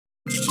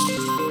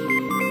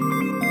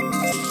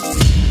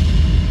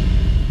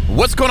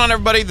What's going on,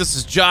 everybody? This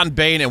is John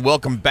Bain, and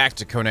welcome back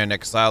to Conan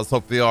Exiles.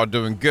 Hopefully you all are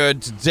doing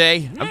good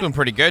today. I'm doing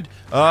pretty good.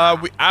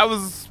 I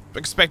was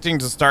expecting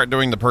to start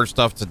doing the purge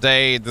stuff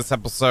today, this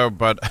episode,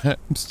 but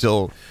I'm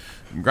still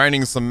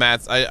grinding some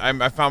mats.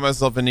 I found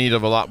myself in need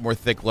of a lot more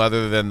thick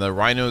leather than the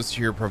rhinos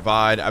here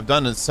provide. I've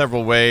done it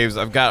several waves.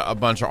 I've got a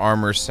bunch of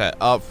armor set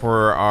up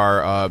for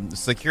our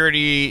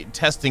security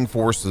testing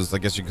forces, I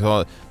guess you could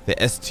call it the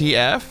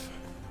STF.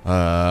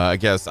 I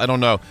guess, I don't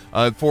know.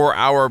 For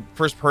our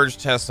first purge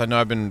test, I know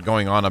I've been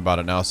going on about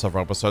it now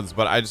several episodes,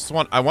 but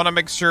I want to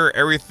make sure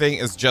everything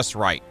is just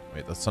right.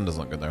 Wait, the sun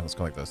doesn't look good there. Let's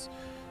go like this.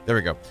 There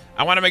we go.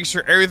 I want to make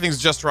sure everything's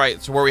just right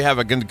to where we have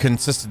a good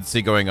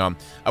consistency going on.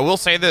 I will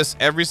say this,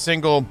 every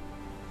single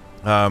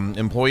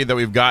employee that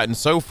we've gotten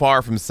so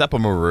far from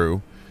S7E13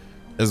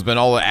 has been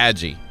all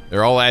agi.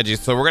 They're all agi,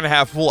 so we're going to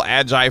have full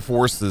agi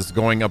forces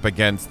going up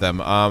against them.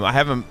 I'm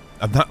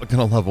not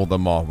going to level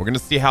them all. We're going to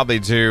see how they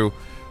do.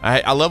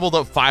 I leveled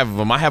up 5 of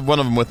them. I have one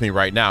of them with me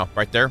right now,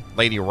 right there,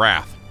 Lady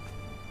Wrath,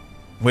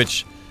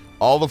 which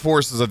all the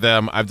forces of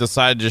them I've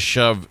decided to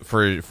shove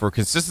for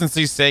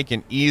consistency's sake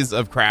and ease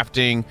of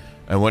crafting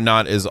and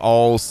whatnot is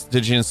all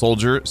Stygian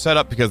Soldier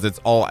setup because it's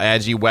all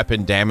agi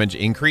weapon damage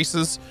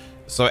increases.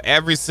 So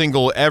every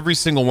single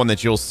one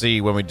that you'll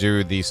see when we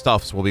do the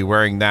stuffs will be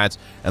wearing that,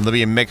 and there'll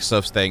be a mix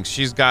of things.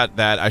 She's got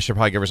that. I should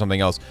probably give her something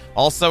else.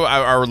 Also,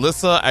 our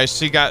Alyssa,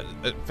 she got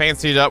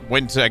fancied up.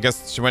 I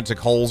guess she went to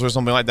Kohl's or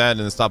something like that, and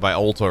then stopped by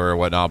Ulta or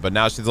whatnot. But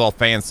now she's all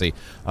fancy.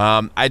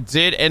 I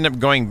did end up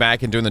going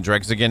back and doing the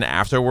dregs again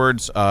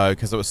afterwards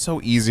because it was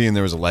so easy, and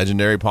there was a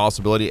legendary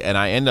possibility. And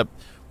I end up,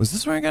 was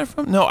this where I got it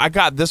from? No, I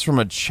got this from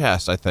a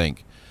chest, I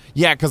think.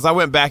 Yeah, because I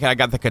went back and I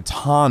got the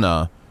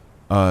katana.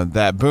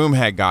 That Boom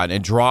had gotten.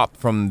 It dropped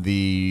from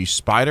the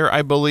spider,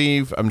 I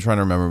believe. I'm trying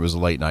to remember. It was a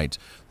late night.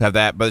 Have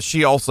that, but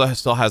she also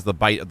still has the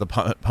bite of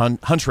the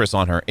huntress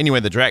on her.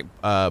 Anyway, the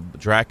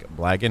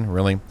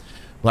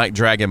Black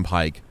Dragon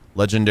Pike,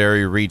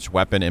 legendary reach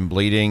weapon and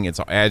bleeding. It's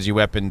an agi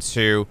weapon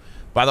too.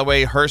 By the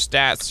way, her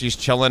stats she's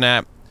chilling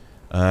at.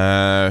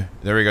 There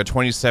we go,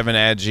 27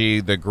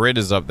 agi. The grid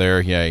is up there.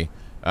 Yay.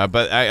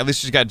 But at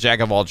least she's got Jack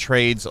of all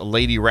trades.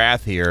 Lady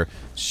Wrath here.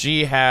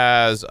 She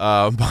has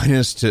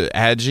minus to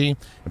agi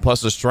and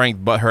plus the strength,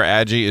 but her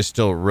agi is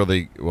still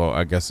really, well,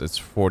 I guess it's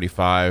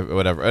 45 or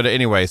whatever.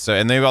 Anyway, so,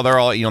 and they're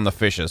all eating on the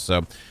fishes.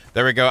 So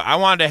there we go. I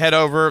wanted to head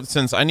over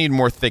since I need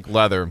more thick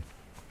leather.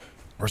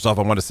 First off,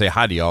 I wanted to say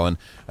hi to y'all, and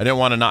I didn't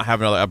want to not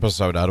have another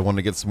episode. I want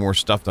to get some more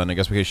stuff done. I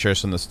guess we could share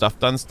some of the stuff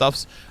done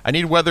stuffs. I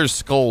need weathered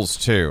skulls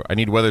too. I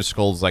need weathered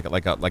skulls like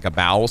a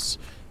bouse,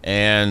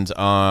 and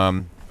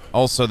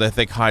also the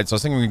thick hide. So I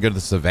was thinking we could go to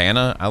the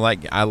savannah. I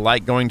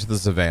like going to the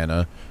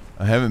savannah.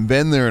 I haven't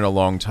been there in a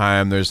long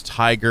time. There's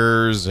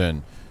tigers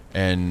and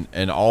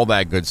all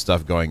that good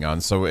stuff going on.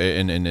 So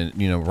and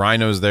you know,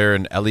 rhinos there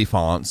and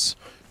elephants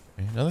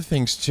and other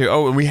things too.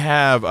 Oh, and we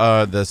have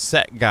the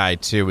set guy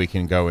too. We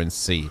can go and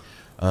see,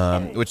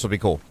 which will be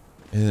cool.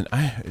 And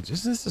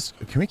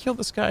can we kill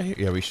this guy here?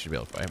 Yeah, we should be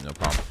able to. I have no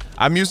problem.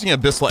 I'm using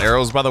abyssal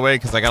arrows, by the way,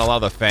 because I got a lot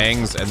of the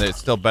fangs, and it's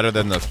still better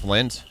than the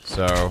flint.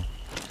 So.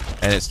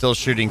 And it's still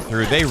shooting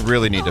through. They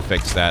really need to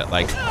fix that.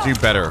 Like, do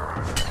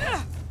better.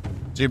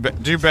 Do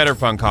better,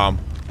 Funcom.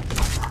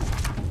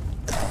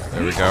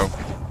 There we go.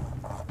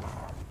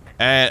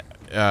 And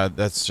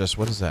that's just,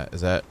 what is that?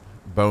 Is that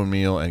bone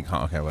meal and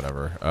okay,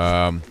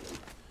 whatever.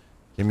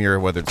 Give me your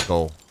weathered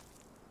skull.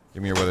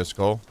 Give me your weathered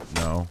skull.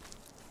 No.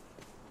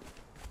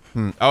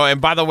 Oh, and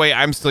by the way,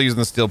 I'm still using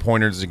the steel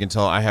pointers. As you can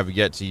tell, I have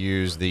yet to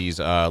use these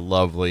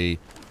lovely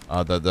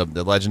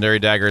the legendary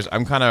daggers.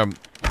 I'm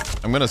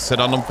gonna sit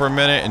on them for a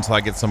minute until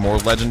I get some more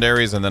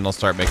legendaries, and then I'll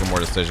start making more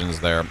decisions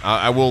there.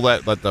 I will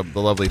let the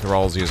lovely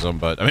thralls use them,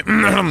 but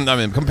I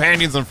mean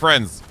companions and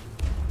friends.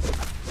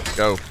 Let's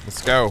go.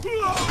 Let's go.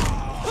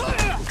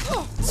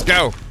 Let's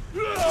go.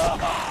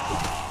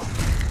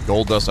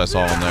 Gold dust I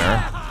saw in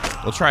there.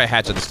 We'll try a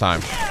hatchet this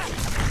time.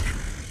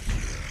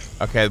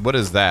 Okay, what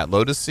is that?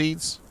 Lotus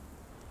seeds?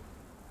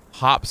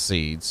 Hop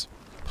seeds.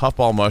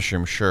 Puffball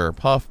mushroom, sure.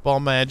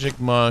 Puffball magic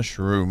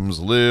mushrooms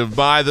live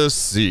by the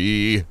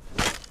sea.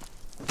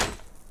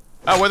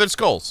 Oh, weathered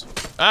skulls.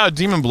 Oh,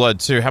 demon blood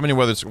too. How many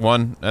weathered?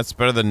 One. That's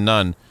better than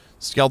none.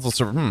 Skeletal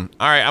server. All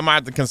right, I might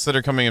have to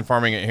consider coming and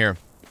farming it here.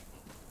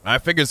 I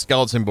figured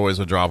skeleton boys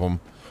would drop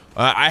them.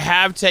 I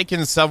have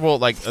taken several.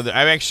 Like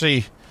I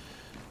actually.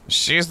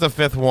 She's the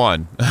 5th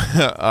one.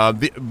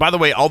 By the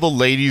way, all the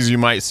ladies you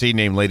might see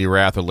named Lady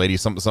Wrath or Lady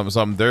something something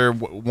something, they're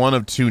one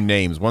of 2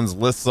 names. One's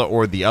Lissa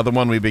or the other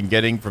one we've been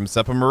getting from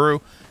S7E13.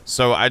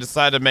 So I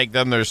decided to make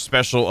them their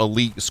special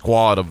elite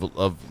squad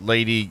of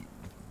lady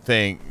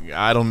thing.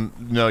 I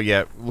don't know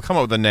yet. We'll come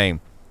up with a name.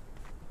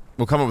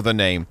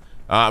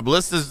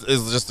 Bliss is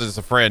just as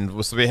a friend.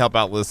 We'll still help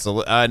out Lissa.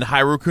 And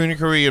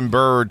Hyrukunikuri and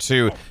Burr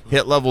too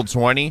hit level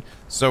 20.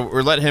 So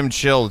we're letting him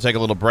chill to take a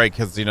little break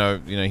because you know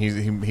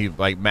he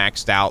like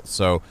maxed out.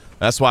 So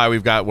that's why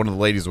we've got one of the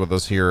ladies with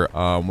us here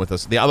with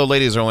us. The other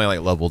ladies are only like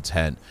level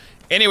 10.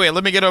 Anyway,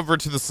 let me get over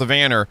to the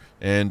savannah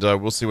and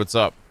we'll see what's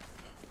up.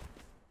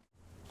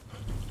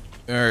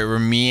 All right, we're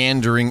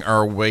meandering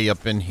our way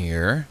up in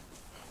here.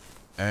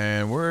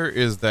 And where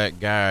is that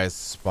guy's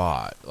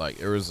spot? Like,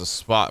 there was a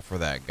spot for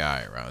that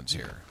guy around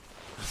here.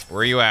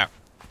 Where are you at?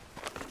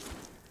 Let's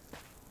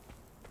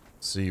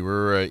see,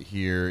 we're right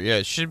here. Yeah,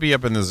 it should be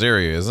up in this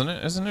area, isn't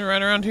it? Isn't it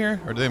right around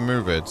here? Or do they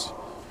move it?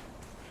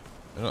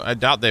 I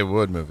doubt they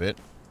would move it.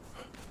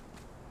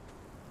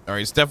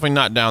 Alright, it's definitely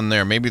not down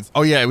there. Maybe it's...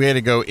 Oh, yeah, we had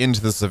to go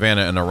into the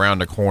savannah and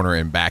around a corner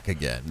and back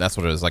again. That's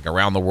what it is, like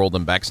around the world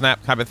and back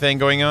snap type of thing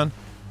going on.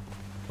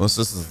 Unless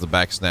this is the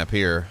back snap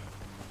here.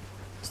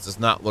 This does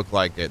not look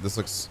like it. This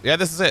looks... Yeah,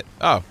 this is it.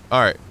 Oh,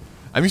 alright.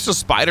 I'm used to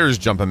spiders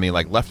jumping me,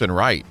 like, left and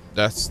right.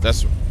 That's...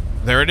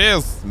 There it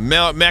is.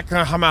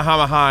 Mecha hama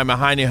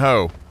mahini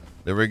ho.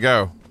 There we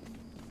go.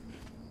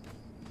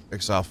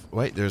 Exile.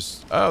 Wait,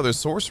 there's... Oh, there's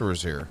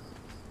sorcerers here.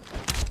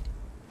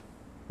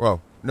 Whoa.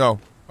 No.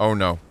 Oh,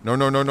 no. No,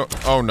 no, no, no.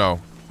 Oh, no.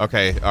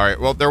 Okay, alright.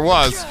 Well, there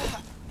was.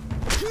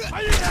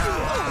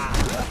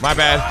 My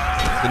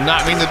bad. Did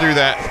not mean to do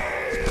that.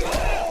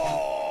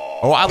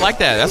 Oh, I like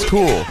that. That's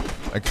cool.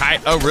 A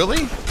kite. Oh,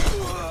 really?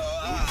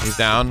 He's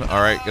down.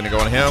 Alright, gonna go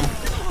on him.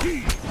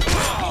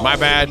 My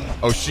bad.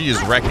 Oh, she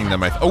is wrecking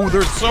them. Oh,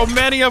 there's so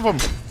many of them.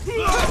 You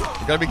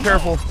gotta be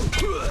careful.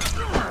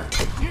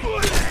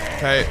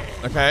 Okay,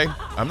 okay.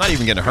 I'm not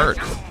even getting hurt.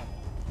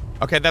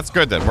 Okay, that's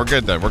good then. We're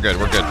good then. We're good.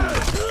 We're good.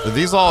 Are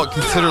these all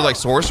considered like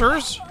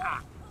sorcerers?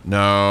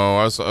 No,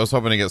 I was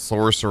hoping to get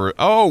sorcerer.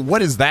 Oh,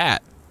 what is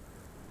that?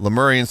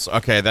 Lemurians.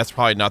 Okay, that's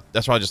probably not.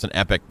 That's probably just an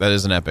epic. That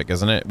is an epic,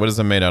 isn't it? What is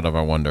it made out of?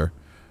 I wonder.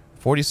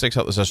 46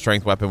 health is a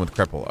strength weapon with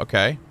cripple.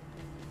 Okay.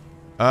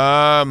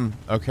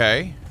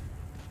 Okay.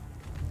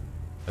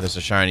 There's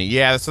a shiny.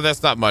 Yeah, so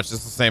that's not much.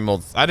 It's the same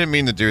old. I didn't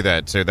mean to do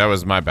that too. That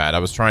was my bad. I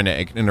was trying to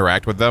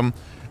interact with them,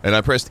 and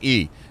I pressed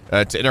E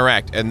to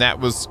interact, and that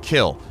was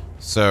kill.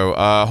 So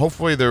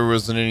hopefully there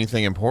wasn't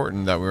anything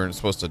important that we weren't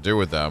supposed to do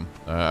with them.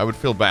 I would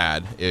feel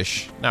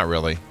bad-ish. Not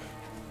really.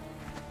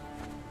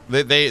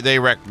 They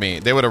wrecked me.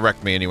 They would have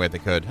wrecked me anyway if they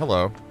could.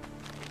 Hello.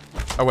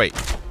 Oh wait.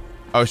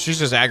 Oh, she's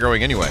just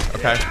aggroing anyway.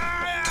 Okay.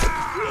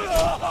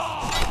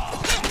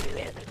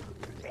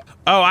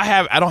 Oh,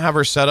 I don't have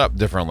her set up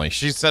differently.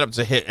 She's set up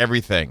to hit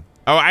everything.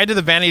 Oh, I did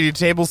the vanity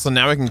table, so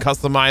now we can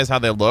customize how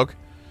they look.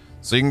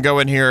 So you can go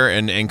in here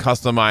and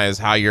customize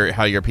how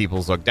your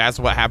peoples look. That's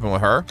what happened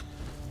with her.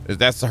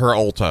 That's her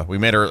ulta. We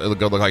made her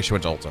look like she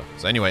went to ulta.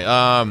 So anyway,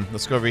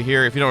 let's go over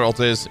here. If you know what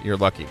ulta is, you're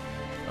lucky.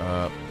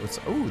 Oh,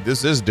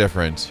 this is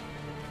different.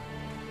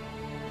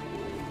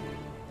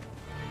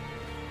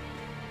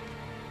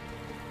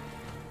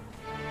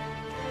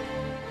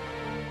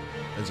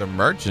 There's a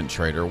merchant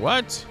trader.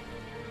 What?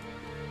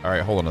 All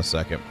right, hold on a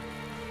second.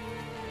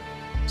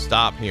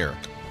 Stop here.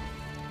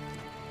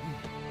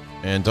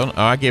 And don't...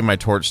 Oh, I gave my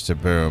torch to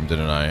Boom,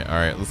 didn't I? All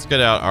right, let's get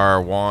out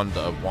our wand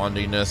of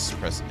wandiness.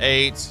 Press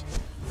 8. So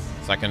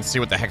I can see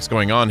what the heck's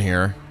going on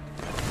here.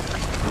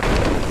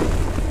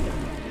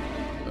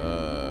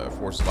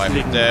 Force life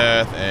and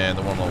death, and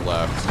the one on the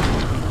left.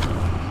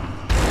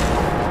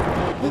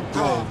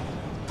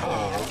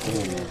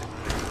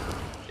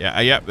 Yeah,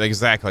 yep,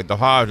 exactly.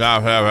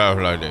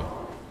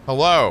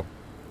 Hello.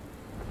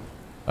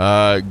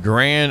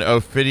 Grand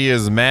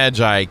Ophidion's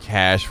Magi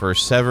cache for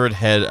severed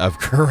head of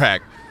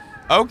correct.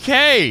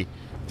 Okay,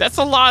 that's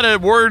a lot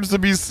of words to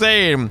be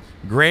saying.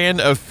 Grand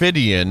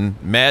Ophidian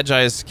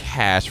Magi's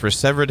cache for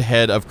severed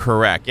head of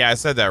correct. Yeah, I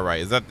said that right.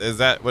 Is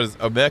that what is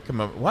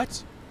Omeka?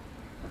 What?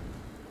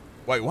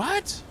 Wait,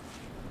 what?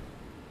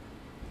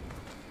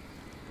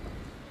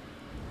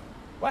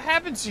 What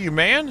happened to you,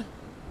 man?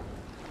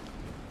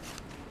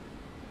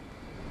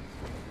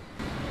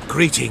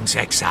 Greetings,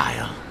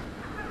 Exile.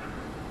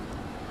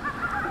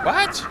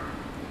 What?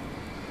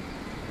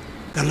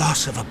 The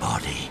loss of a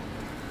body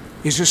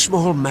is a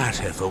small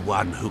matter for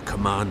one who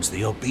commands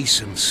the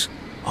obeisance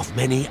of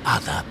many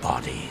other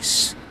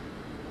bodies.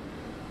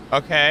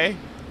 Okay.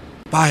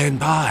 By and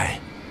by,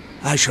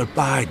 I shall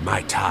bide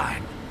my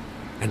time,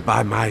 and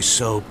by my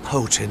so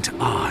potent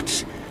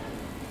art,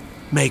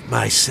 make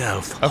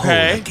myself whole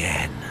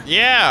again.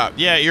 Yeah,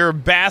 you're a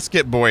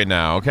basket boy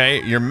now,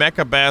 okay? You're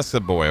mecha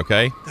basket boy,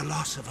 okay? The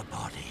loss of a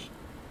body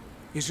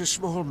is a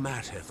small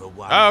matter for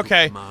one. Oh,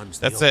 okay. Who commands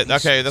That's the it.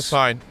 Okay, that's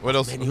fine. What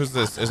else? many Who's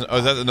this? other Oh,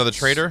 is that another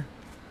trader?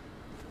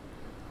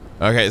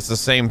 Okay, it's the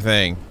same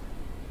thing.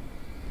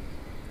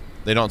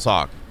 They don't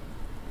talk.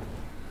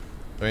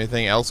 Is there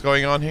anything else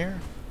going on here?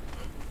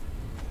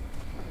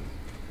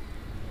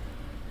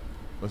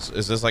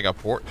 Is this like a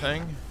port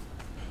thing?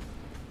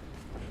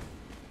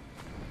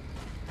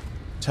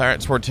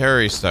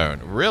 Torteri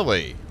stone.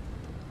 Really?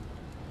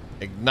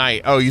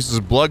 Ignite. Oh, uses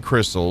blood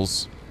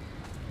crystals.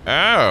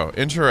 Oh,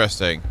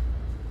 interesting.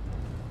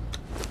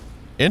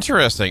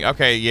 Interesting.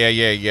 Okay,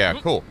 yeah.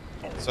 Cool.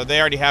 So they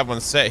already have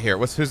one set here.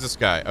 Who's this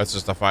guy? Oh, it's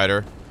just a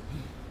fighter.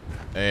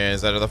 And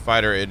is that other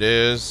fighter? It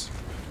is.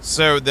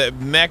 So the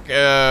mech,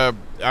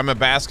 I'm a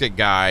basket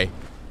guy,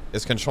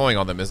 is controlling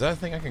all them. Is that a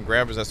thing I can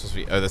grab? Or is that supposed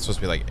to be? Oh, that's supposed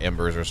to be like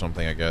embers or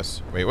something, I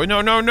guess. Wait, no.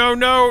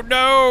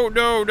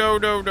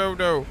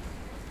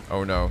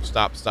 Oh no!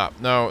 Stop!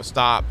 No,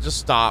 stop! Just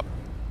stop!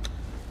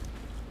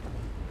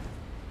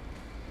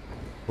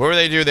 Whatever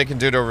they do, they can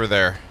do it over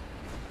there.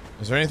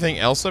 Is there anything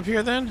else up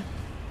here then?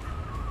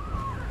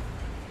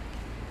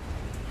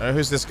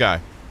 Who's this guy?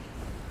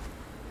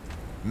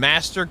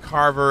 Master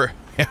Carver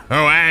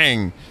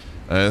Huang.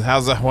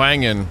 How's the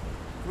Huangin?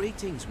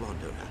 Greetings,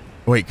 Wanderer.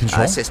 Wait,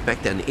 control? I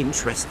suspect an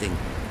interesting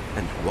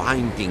and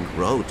winding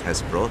road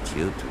has brought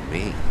you to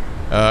me.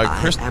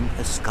 I am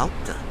a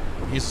sculptor.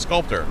 He's a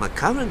sculptor. My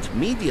current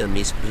medium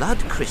is blood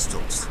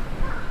crystals.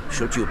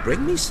 Should you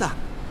bring me some,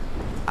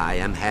 I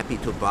am happy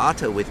to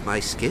barter with my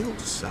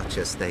skills, such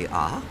as they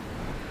are.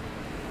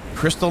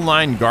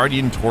 Crystalline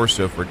Guardian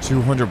Torso for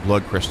 200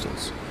 blood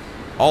crystals.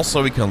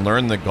 Also, we can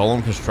learn the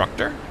Golem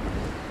Constructor.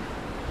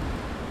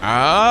 Oh,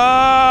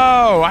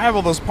 I have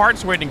all those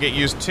parts waiting to get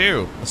used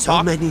too.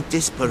 So many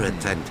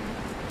disparate and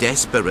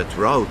desperate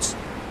roads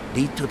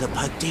lead to the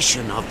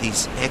perdition of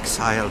these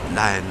exiled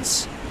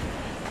lands.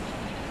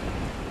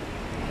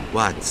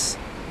 Once,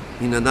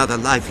 in another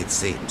life it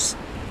seems,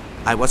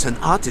 I was an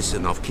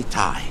artisan of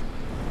Kitai.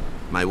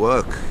 My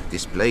work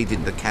displayed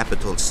in the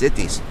capital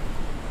cities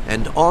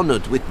and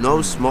honored with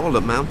no small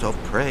amount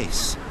of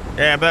praise.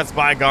 Yeah, but that's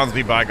bygones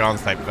be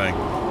bygones type thing.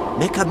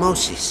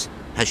 Mechamosis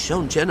has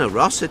shown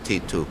generosity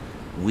to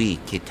we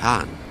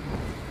Kitan.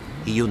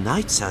 He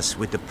unites us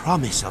with the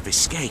promise of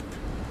escape.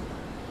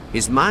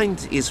 His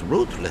mind is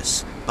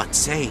ruthless, but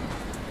sane.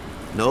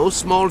 No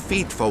small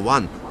feat for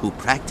one who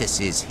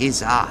practices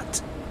his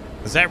art.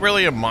 Is that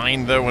really a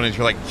mind, though, when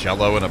you're like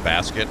Jell-O in a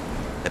basket?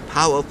 A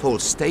powerful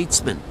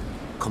statesman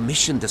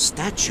commissioned a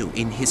statue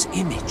in his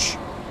image.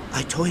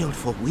 I toiled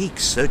for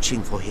weeks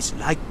searching for his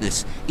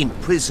likeness,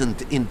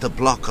 imprisoned in the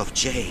block of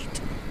jade.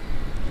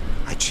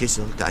 I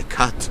chiseled, I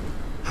cut,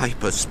 I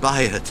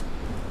perspired.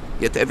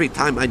 Yet every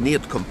time I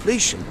neared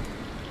completion,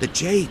 the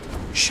jade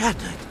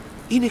shattered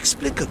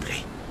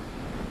inexplicably.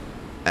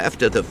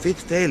 After the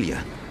fifth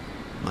failure,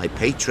 my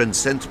patron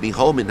sent me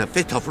home in a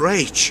fit of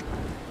rage.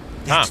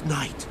 That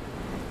night,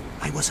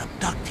 I was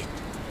abducted.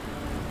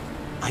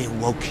 I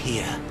awoke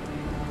here.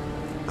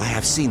 I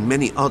have seen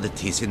many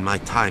oddities in my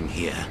time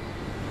here.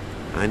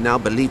 I now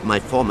believe my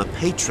former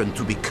patron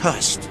to be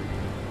cursed.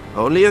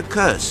 Only a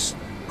curse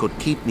could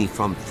keep me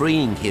from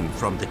freeing him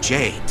from the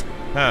jade.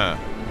 Huh,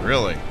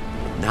 really?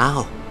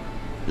 Now,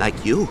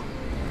 like you,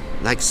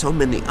 like so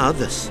many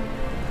others,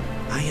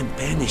 I am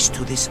banished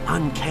to this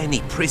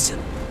uncanny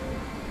prison.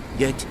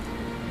 Yet,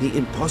 the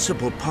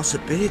impossible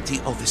possibility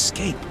of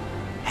escape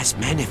has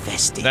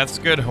manifested. That's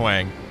good,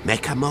 Huang.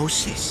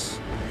 Mechamosis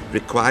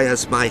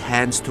requires my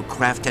hands to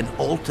craft an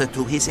altar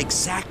to his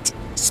exact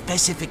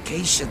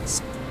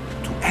specifications,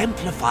 to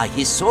amplify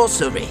his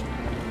sorcery,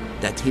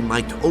 that he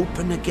might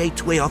open a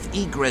gateway of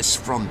egress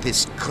from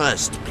this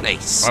cursed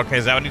place. Okay,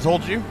 is that what he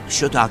told you?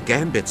 Should our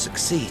gambit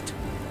succeed,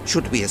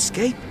 should we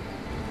escape,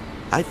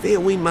 I fear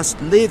we must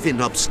live in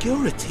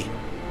obscurity.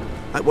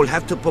 I will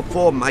have to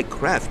perform my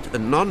craft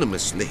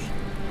anonymously.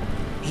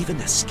 Even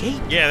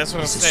escape that's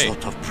what is a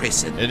sort of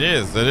prison. It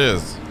is, it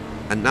is.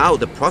 And now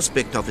the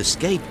prospect of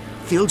escape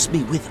fills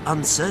me with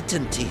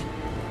uncertainty.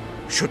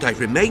 Should I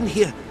remain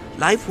here,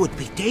 life would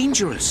be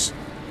dangerous.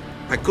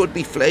 I could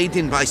be flayed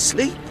in my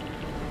sleep.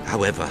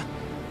 However,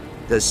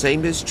 the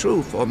same is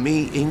true for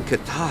me in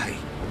Kitai.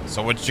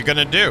 So what you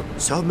gonna do?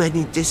 So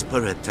many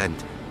disparate and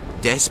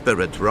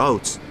desperate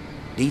roads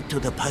lead to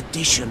the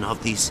perdition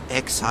of these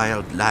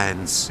exiled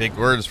lands. Big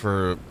words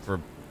for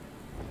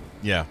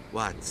yeah.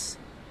 Once,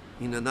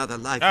 in another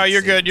life. Oh,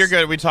 you're good, you're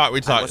good. We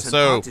talked.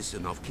 So,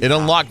 it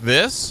unlocked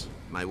this?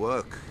 My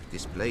work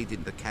displayed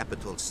in the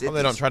capital cities. Oh,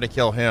 they don't try to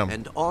kill him.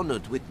 And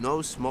honored with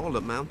no small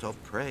amount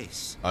of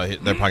praise. They're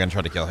probably gonna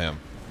try to kill him.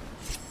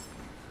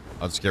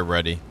 Let's get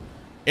ready.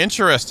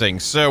 Interesting.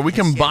 So we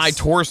can buy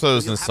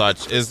torsos and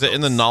such. Is it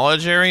in the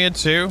knowledge area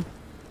too?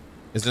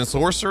 Is it in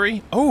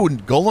sorcery? Oh,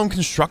 Golem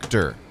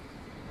Constructor.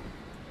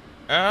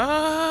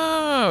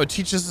 Oh, it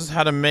teaches us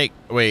how to make.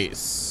 Wait,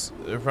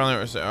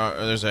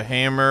 there's a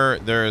hammer.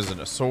 There is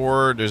a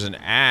sword. There's an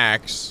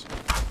axe.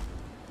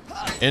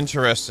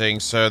 Interesting.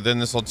 So then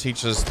this will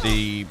teach us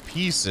the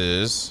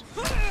pieces.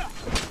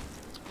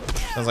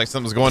 Sounds like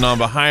something's going on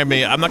behind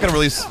me. I'm not gonna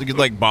really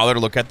like bother to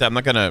look at that. I'm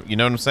not gonna. You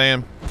know what I'm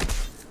saying?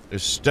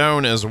 There's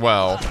stone as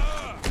well.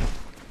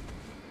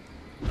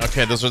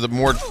 Okay, those are the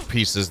more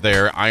pieces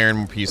there.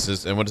 Iron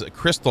pieces. And what is it?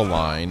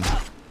 Crystalline.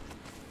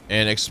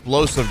 And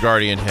explosive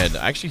guardian head.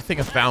 I actually think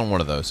I found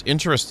one of those.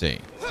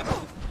 Interesting.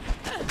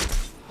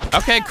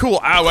 Okay, cool.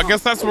 Oh, I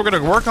guess that's what we're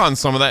going to work on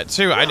some of that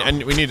too.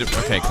 We need to...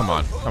 Okay, come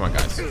on. Come on,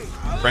 guys.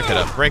 Break it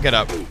up. Break it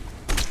up.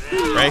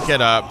 Break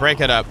it up. Break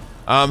it up.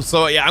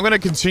 So yeah, I'm going to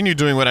continue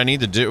doing what I need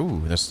to do.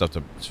 Ooh, there's stuff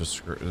to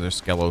just... There's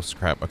skelos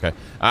crap. Okay.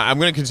 I'm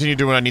going to continue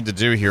doing what I need to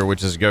do here,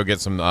 which is go get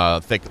some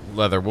thick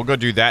leather. We'll go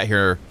do that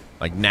here,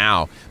 like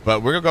now.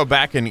 But we're going to go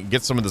back and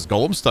get some of this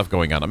golem stuff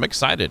going on. I'm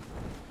excited.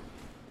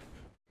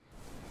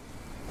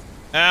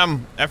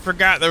 I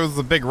forgot there was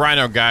a big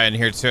rhino guy in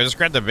here too. I just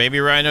grabbed the baby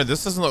rhino.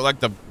 This doesn't look like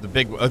the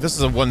big... this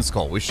is a one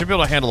skull. We should be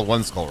able to handle a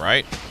one skull,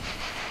 right?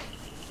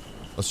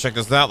 Let's check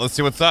this out. Let's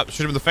see what's up.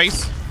 Shoot him in the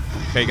face.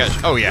 Okay, guys.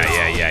 Oh, yeah.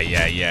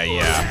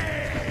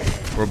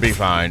 We'll be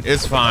fine.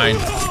 It's fine.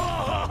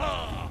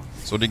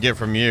 So what did he get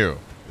from you?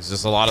 Is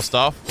this a lot of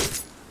stuff?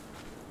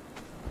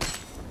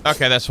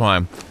 Okay, that's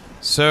fine.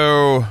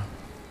 So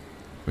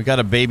we got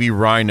a baby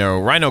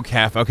rhino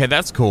calf. Okay,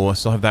 that's cool. I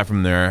still have that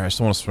from there. I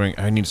still want to swing.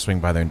 I need to swing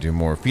by there and do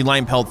more.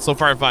 Feline pelts. So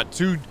far, I've got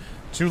two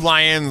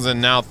lions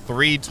and now 4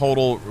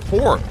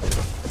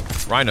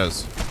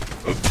 rhinos.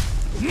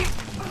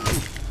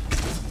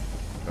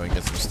 Go and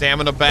get some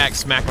stamina back.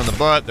 Smack on the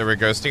butt. There we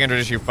go. Standard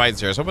issue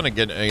fights here. I was hoping to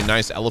get a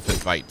nice elephant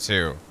fight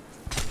too.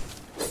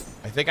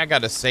 I think I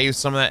got to save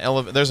some of that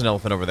elephant. There's an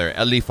elephant over there.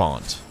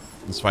 Elephant.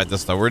 Let's fight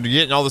this though. We're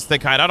getting all this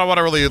thick hide. I don't want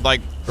to really like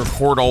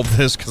record all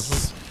this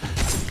because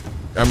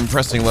I'm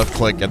pressing left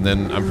click and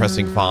then I'm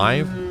pressing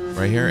 5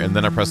 right here, and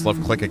then I press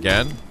left click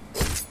again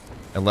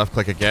and left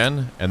click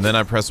again, and then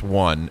I press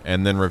 1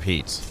 and then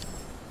repeat.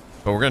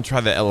 But we're gonna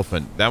try the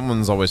elephant. That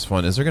one's always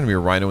fun. Is there gonna be a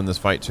rhino in this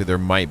fight too? There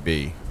might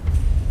be.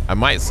 I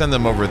might send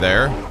them over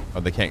there. Oh,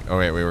 they can't. Oh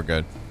wait, we were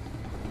good.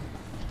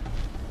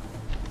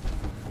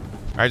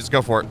 All right, just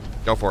go for it.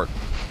 Go for it.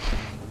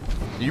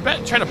 You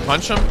bet. Trying to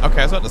punch him? Okay,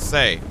 I was about to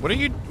say. What are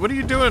you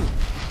doing?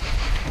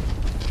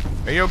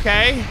 Are you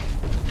okay?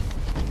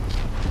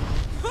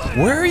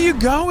 Where are you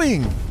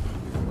going?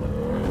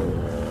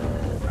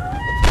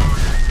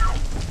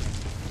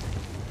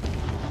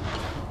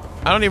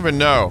 I don't even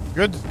know.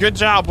 Good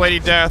job, Lady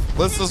Death.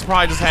 Lissa's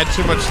probably just had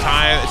too much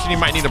time. She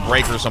might need a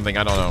break or something.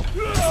 I don't know.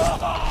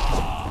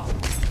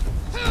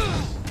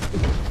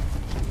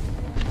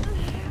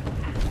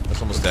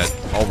 That's almost dead.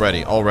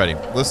 Already.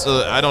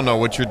 Lissa, I don't know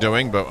what you're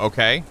doing, but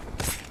okay.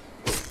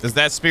 Is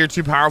that spear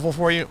too powerful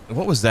for you?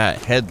 What was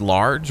that? Head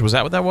large? Was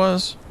that what that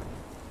was?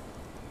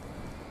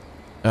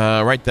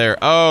 Right there.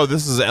 Oh,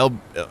 this is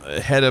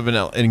head of an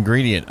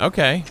ingredient.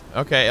 Okay.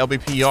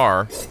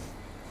 LBPR.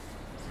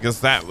 Guess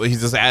that he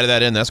just added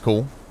that in. That's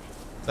cool.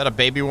 Is that a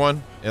baby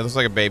one? Yeah, it looks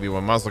like a baby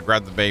one. Might as well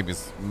grab the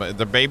babies.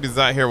 The babies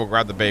out here. We'll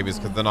grab the babies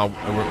because then we'll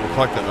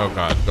collect it. Oh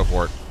god, go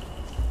for it.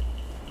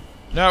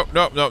 No.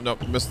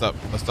 Messed up.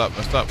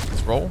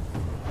 Let's roll.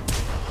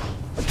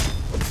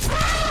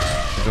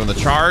 We're doing the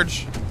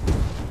charge.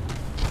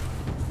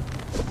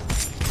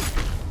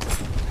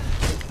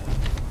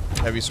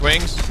 Heavy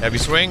swings.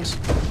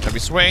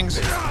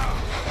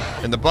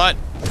 In the butt.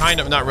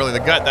 Kind of, not really the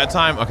gut that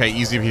time. Okay,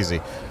 easy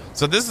peasy.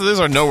 So these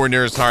are nowhere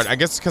near as hard. I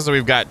guess because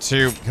we've got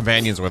 2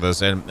 companions with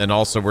us, and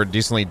also we're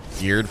decently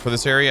geared for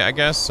this area, I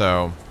guess.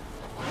 So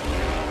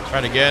try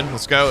it again.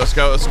 Let's go.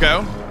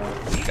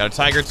 Got a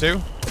tiger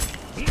too.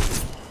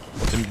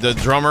 The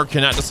drummer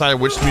cannot decide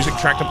which music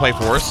track to play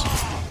for us.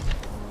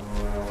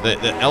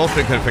 The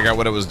elephant couldn't figure out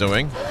what it was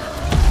doing.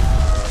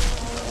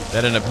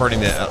 That ended up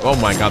hurting the... Oh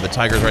my god, the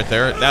tiger's right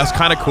there. That's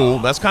kind of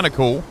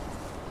cool.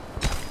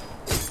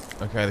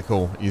 Okay,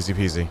 cool. Easy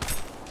peasy.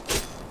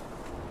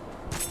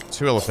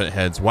 2 elephant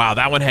heads. Wow,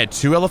 that one had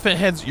 2 elephant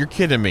heads? You're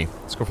kidding me.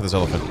 Let's go for this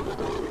elephant.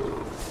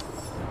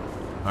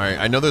 Alright,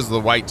 I know there's the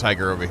white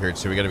tiger over here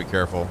too. We gotta be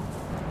careful.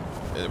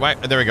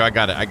 There we go. I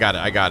got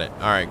it.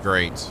 Alright,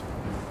 great.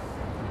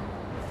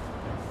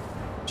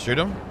 Shoot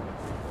him.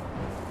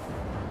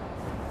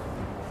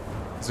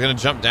 Is he gonna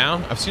jump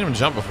down? I've seen him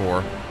jump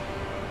before.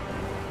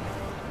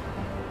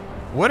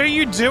 What are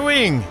you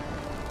doing?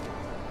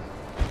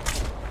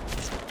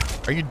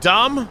 Are you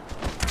dumb?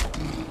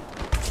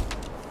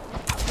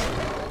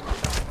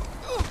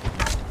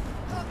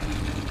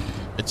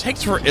 It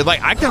takes for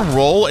like I can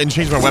roll and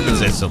change my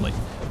weapons instantly,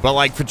 but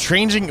like for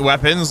changing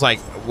weapons, like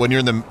when you're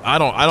in the I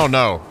don't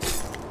know.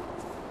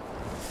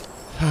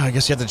 I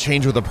guess you have to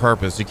change with a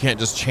purpose. You can't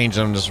just change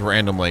them just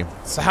randomly.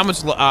 So how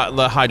much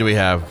hide do we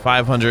have?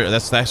 500.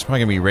 That's probably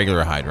gonna be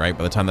regular hide, right?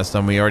 By the time that's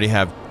done, we already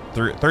have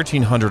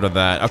 1,300 of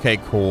that. Okay,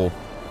 cool.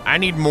 I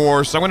need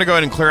more, so I'm gonna go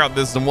ahead and clear out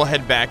this, and we'll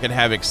head back and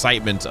have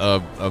excitement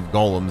of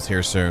golems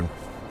here soon.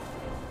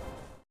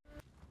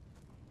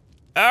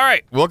 All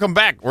right, welcome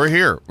back. We're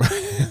here.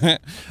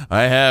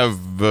 I have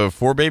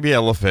 4 baby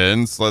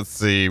elephants. Let's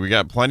see. We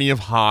got plenty of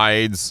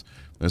hides.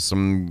 There's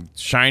some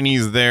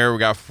shinies there. We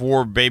got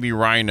 4 baby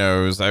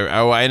rhinos.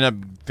 I ended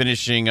up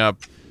finishing up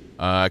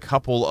a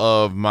couple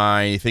of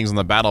my things on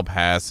the battle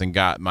pass and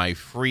got my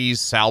free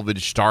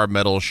salvage star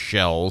metal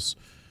shells.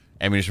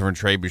 Ammunition from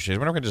trebuchets.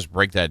 We're not going to just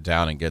break that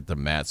down and get the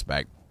mats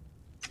back.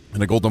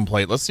 And a golden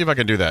plate. Let's see if I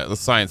can do that.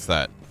 Let's science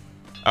that.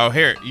 Oh,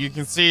 here. You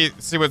can see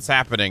what's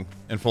happening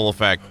in full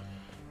effect.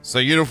 So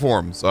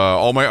uniforms.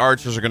 All my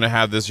archers are going to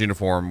have this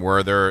uniform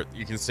where they're,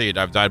 you can see it.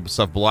 I've dyed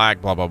stuff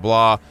black, blah, blah,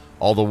 blah.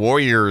 All the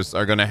warriors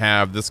are going to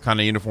have this kind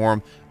of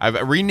uniform.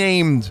 I've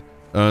renamed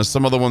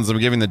some of the ones I'm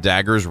giving the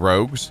daggers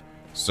rogues.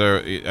 So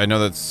I know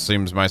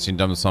that might seem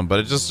dumb to some, but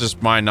it's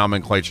just my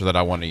nomenclature that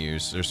I want to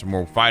use. There's some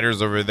more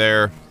fighters over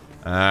there.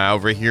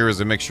 Over here is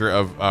a mixture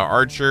of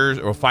archers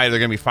or they're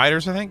going to be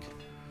fighters, I think.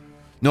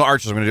 No,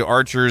 archers. I'm going to do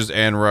archers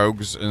and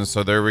rogues, and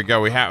so there we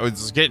go. It's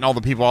just getting all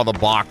the people, all the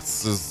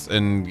boxes,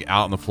 and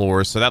out on the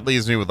floor. So that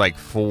leaves me with like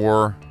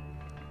 4.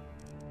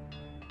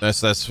 That's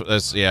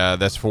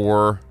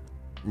 4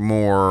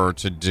 more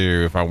to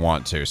do if I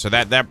want to. So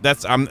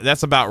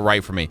that's about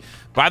right for me.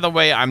 By the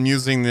way, I'm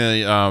using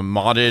the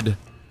modded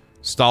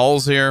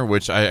stalls here,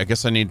 which I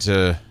guess I need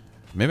to.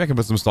 Maybe I can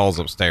put some stalls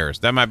upstairs.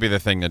 That might be the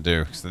thing to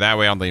do. So that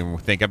way I don't even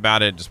think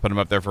about it. Just put them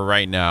up there for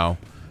right now.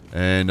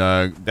 And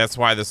that's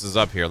why this is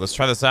up here. Let's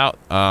try this out.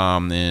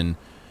 And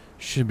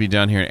should be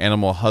down here in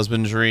animal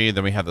husbandry.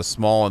 Then we have the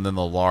small and then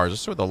the large.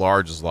 Let's see what the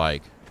large is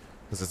like.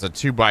 Because it's a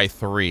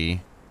 2x3.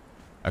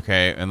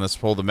 Okay, and let's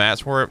pull the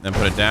mats for it and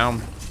put it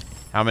down.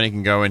 How many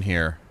can go in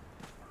here?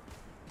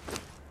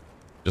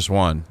 Just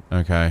one.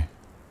 Okay.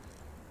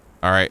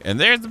 All right, and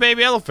there's the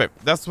baby elephant.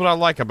 That's what I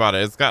like about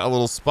it. It's got a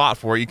little spot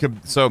for it. You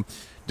could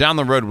down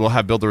the road we'll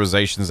have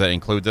builderizations that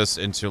include this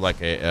into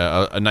like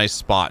a nice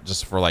spot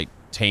just for like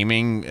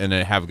taming and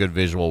have a good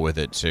visual with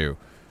it too.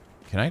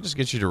 Can I just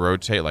get you to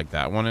rotate like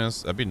that one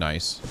is? That'd be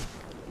nice.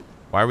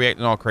 Why are we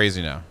acting all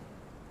crazy now?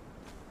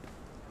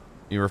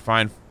 You were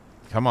fine.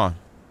 Come on.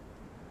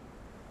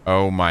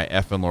 Oh my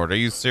effing lord. Are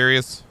you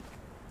serious?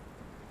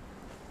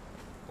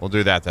 We'll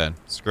do that then.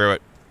 Screw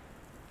it.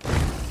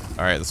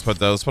 All right, let's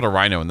put a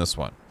rhino in this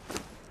one.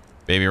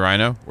 Baby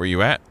rhino, where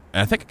you at?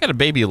 And I think I got a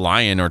baby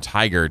lion or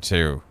tiger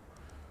too.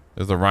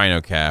 There's a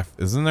rhino calf.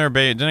 Isn't there a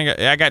baby?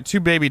 I got 2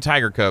 baby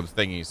tiger cubs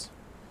thingies.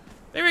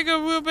 There we go,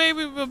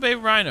 little baby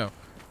rhino.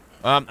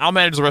 I'll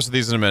manage the rest of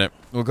these in a minute.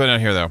 We'll go down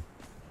here though.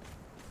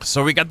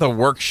 So we got the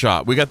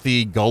workshop. We got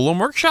the golem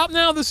workshop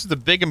now. This is the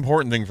big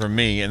important thing for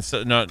me. And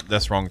so, no,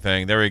 that's the wrong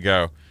thing. There we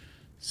go.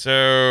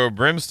 So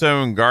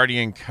brimstone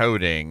guardian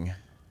coding.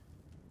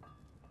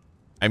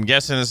 I'm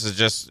guessing this is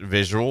just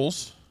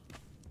visuals.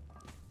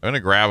 I'm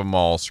gonna grab them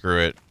all. Screw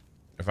it.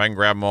 If I can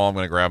grab them all, I'm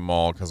gonna grab them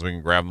all because we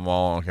can grab them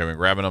all. Okay, we're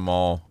grabbing them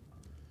all.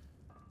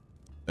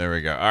 There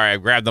we go. All right,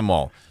 I've grabbed them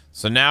all.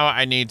 So now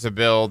I need to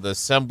build the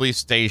assembly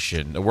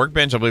station. The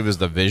workbench, I believe, is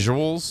the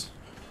visuals.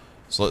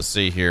 So let's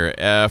see here.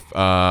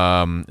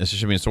 This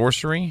should be in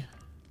sorcery.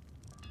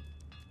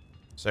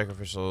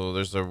 Sacrificial.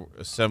 There's the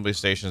assembly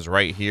stations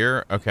right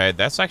here. Okay,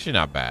 that's actually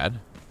not bad.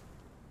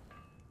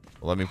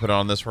 Well, let me put it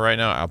on this for right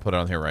now. I'll put it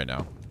on here right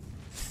now.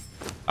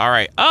 All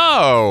right.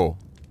 Oh,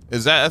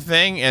 is that a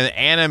thing? And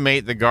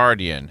animate the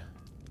guardian.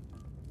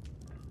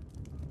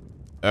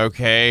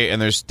 Okay,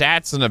 and there's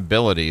stats and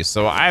abilities.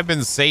 So I've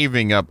been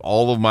saving up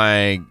all of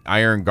my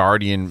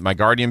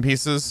guardian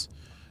pieces.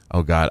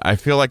 Oh god, I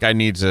feel like I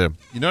need to,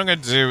 you know what I'm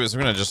gonna do is I'm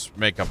gonna just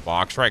make a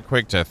box right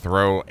quick to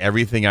throw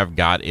everything I've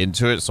got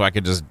into it so I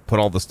could just put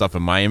all the stuff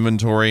in my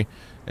inventory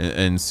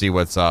and see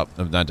what's up.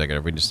 Not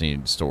decorative, we just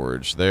need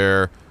storage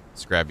there.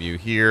 Let's grab you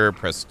here,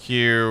 press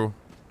Q,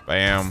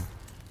 bam,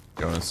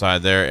 go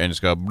inside there and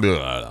just go blah,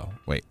 blah, blah.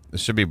 Wait, this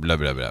should be blah,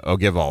 blah, blah. Oh,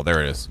 give all,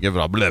 there it is. Give it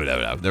all, blah, blah,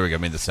 blah. There we go,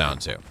 made the sound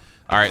too.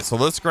 All right, so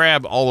let's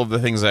grab all of the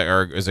things that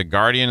are, is it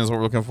guardian is what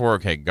we're looking for?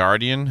 Okay,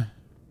 guardian,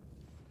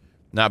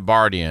 not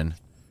bardian.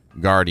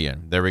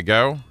 Guardian. There we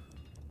go.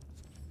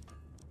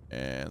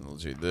 And we'll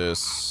do this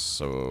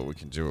so we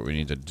can do what we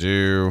need to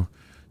do.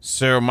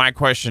 So my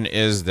question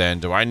is then,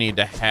 do I need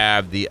to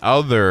have the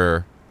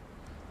other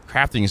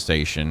crafting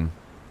station?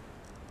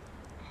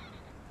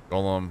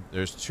 Golem,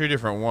 there's 2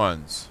 different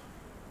ones.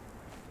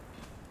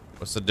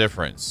 What's the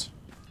difference?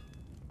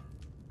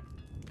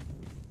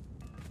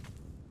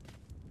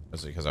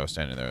 That's because I was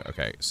standing there.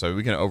 Okay, so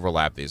we can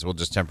overlap these. We'll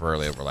just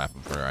temporarily overlap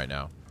them for right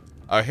now.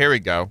 Oh, here we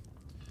go.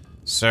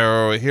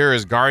 So here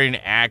is Guardian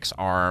Axe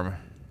Arm.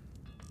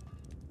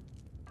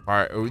 All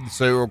right,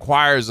 so it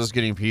requires us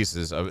getting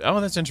pieces of. Oh,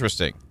 that's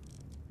interesting.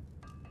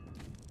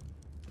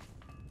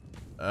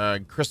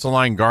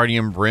 Crystalline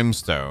Guardian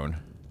Brimstone.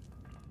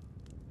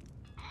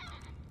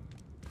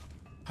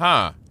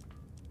 Huh.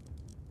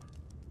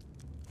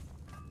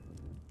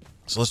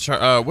 So let's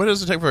try. What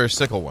does it take for a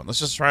sickle one? Let's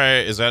just try.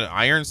 Is that an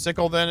iron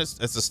sickle then? It's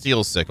a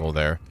steel sickle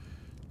there.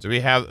 Do we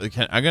have?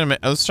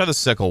 Let's try the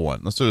sickle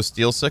one. Let's do a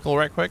steel sickle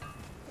right quick.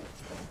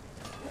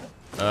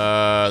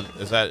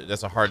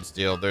 That's a hard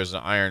steel. There's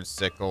an iron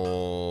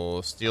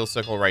sickle, steel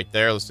sickle right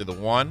there. Let's do the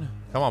one.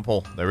 Come on,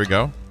 pull. There we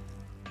go.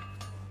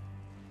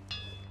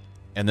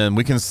 And then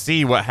we can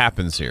see what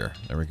happens here.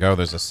 There we go.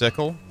 There's a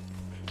sickle.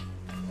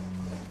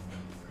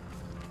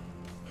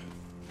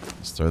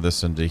 Let's throw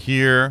this into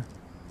here.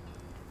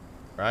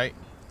 Right.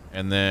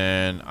 And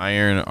then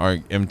iron or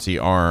empty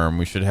arm.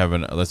 We should have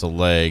that's a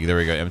leg. There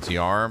we go. Empty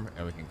arm.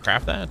 And we can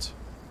craft that.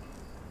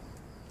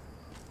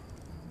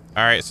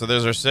 All right. So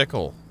there's our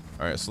sickle.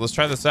 All right, so let's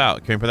try this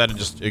out. Can we put that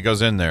in it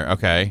goes in there.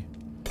 Okay.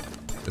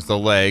 It's the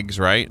legs,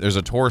 right? There's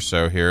a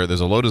torso here.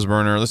 There's a lotus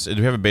burner. Do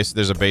we have a basic?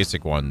 There's a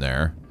basic one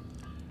there.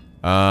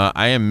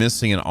 I am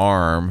missing an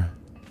arm.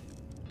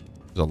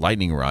 There's a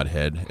lightning rod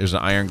head. There's an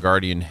iron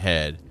guardian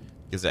head.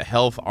 Gives it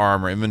health,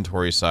 armor,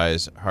 inventory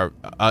size.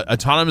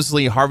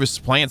 Autonomously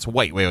harvest plants.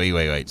 Wait. So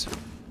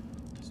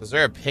is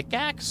there a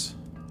pickaxe?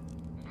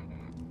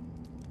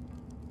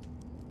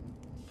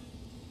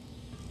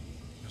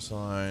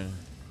 Line.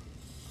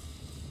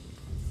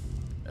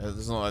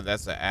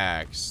 That's the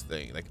axe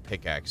thing, like a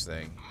pickaxe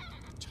thing.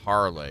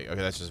 Tarley. Okay,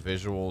 that's just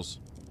visuals.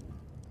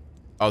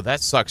 Oh,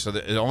 that sucks. So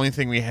the only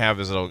thing we have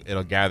is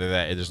it'll gather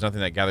that. There's nothing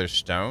that gathers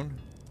stone.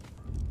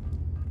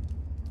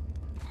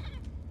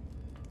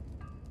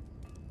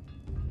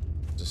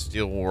 It's a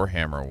steel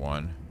warhammer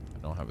one.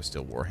 I don't have a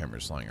steel warhammer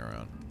just lying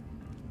around.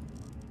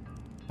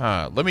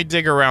 Let me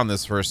dig around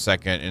this for a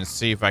second and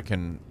see if I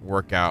can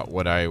work out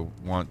what I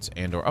want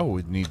and or. Oh,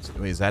 it needs.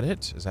 Wait, is that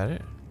it? Is that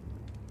it?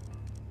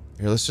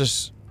 Here, let's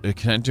just...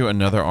 Can I do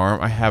another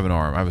arm? I have an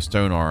arm. I have a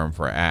stone arm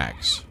for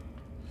axe.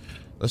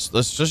 Let's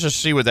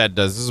just see what that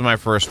does. This is my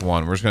first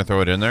one. We're just gonna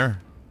throw it in there.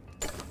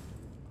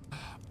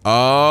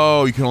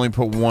 Oh, you can only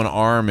put one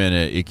arm in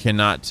it. You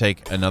cannot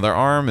take another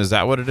arm. Is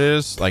that what it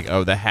is? Like,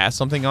 oh, that has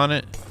something on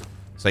it?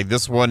 It's like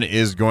this one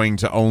is going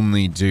to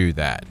only do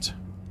that.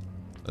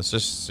 Let's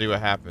just see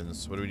what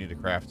happens. What do we need to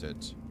craft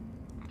it?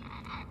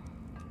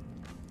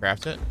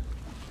 Craft it?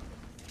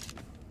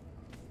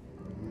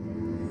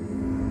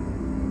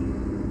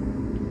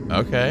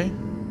 Okay.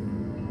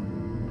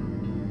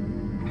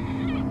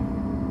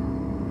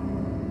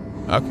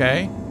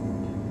 Okay.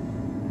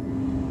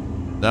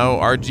 No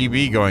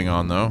RGB going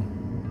on, though.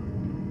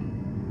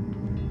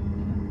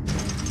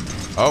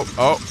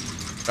 Oh.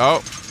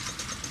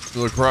 A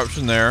little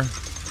corruption there.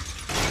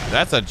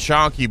 That's a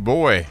chonky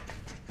boy.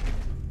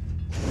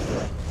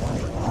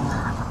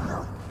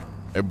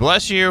 Hey,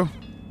 bless you.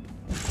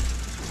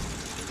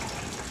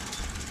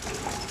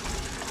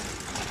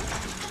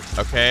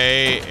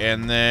 Okay,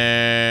 and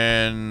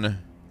then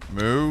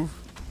move.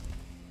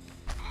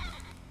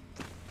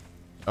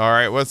 All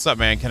right, what's up,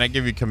 man? Can I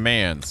give you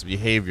commands?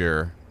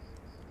 Behavior.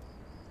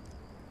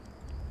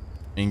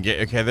 And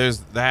get okay. There's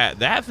that.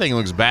 That thing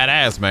looks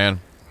badass, man.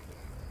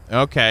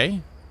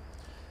 Okay.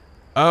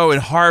 Oh,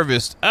 and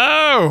harvest.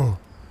 Oh,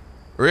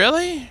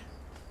 really?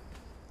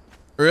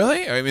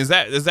 Really? I mean, is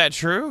that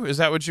true? Is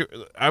that what you?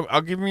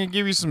 I'll give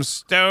you some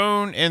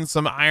stone and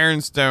some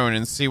ironstone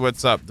and see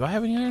what's up. Do I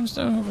have any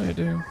ironstone? Hopefully I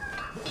do.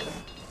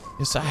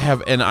 Yes, I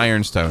have an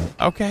ironstone.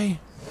 Okay.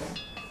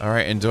 All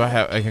right, and do I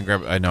have? I can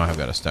grab. I know I've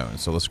got a stone.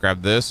 So let's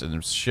grab this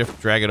and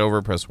shift, drag it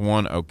over, press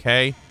 1.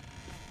 Okay.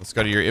 Let's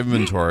go to your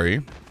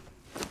inventory.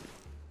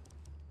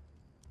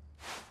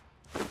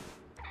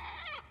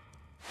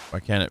 Why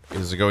can't it?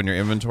 Does it go in your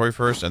inventory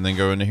first and then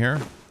go into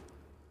here?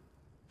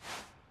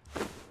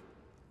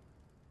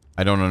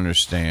 I don't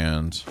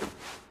understand.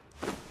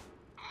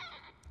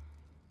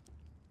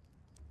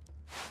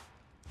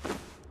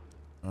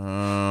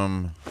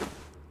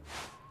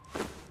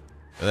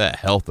 That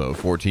health though,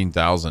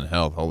 14,000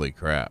 health. Holy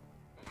crap!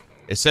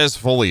 It says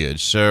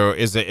foliage, so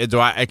is it? Do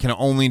I can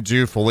only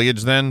do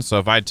foliage then? So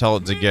if I tell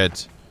it to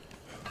get,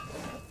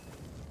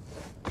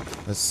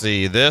 let's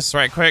see this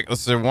right quick.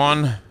 Let's do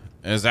 1.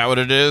 Is that what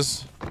it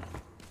is?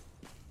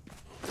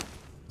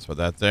 Let's put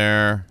that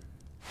there.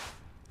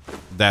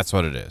 That's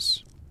what it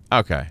is.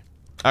 Okay.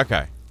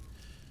 Okay.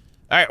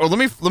 All right. Well, let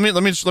me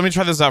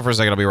try this out for a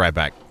second. I'll be right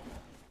back.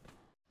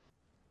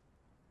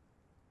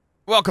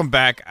 Welcome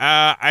back.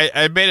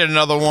 I made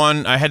another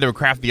one. I had to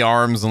craft the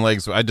arms and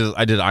legs. I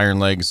did iron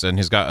legs, and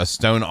he's got a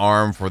stone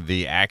arm for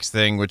the axe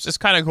thing, which is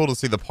kind of cool to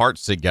see the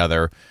parts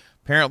together.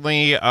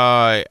 Apparently,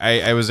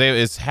 I was able.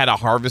 It's had a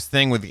harvest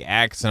thing with the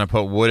axe, and I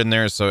put wood in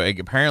there. So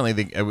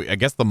apparently, I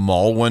guess the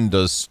mall one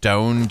does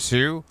stone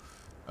too.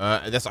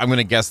 I'm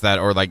gonna guess that,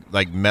 or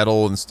like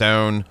metal and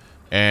stone.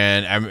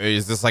 And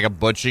is this like a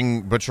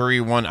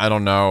butchery one? I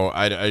don't know.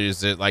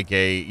 Is it like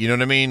a, you know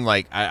what I mean?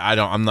 Like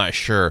I'm not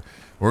sure.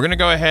 We're gonna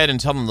go ahead and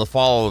tell them to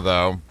follow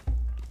though.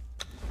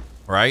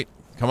 Right?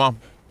 Come on.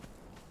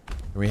 Can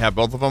we have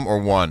both of them or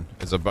one?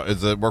 Is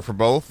it work for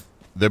both?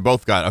 They're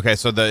both got. Okay,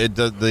 so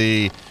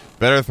the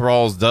Better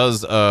Thralls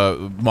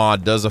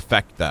mod does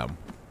affect them.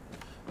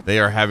 They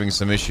are having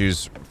some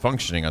issues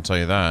functioning, I'll tell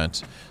you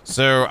that.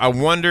 So I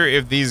wonder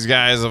if these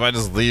guys, if I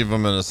just leave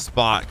them in a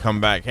spot, come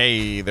back,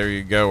 hey, there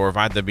you go, or if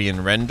I have to be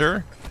in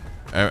render.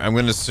 I'm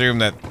going to assume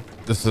that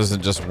this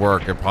doesn't just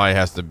work. It probably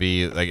has to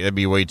be, like, it'd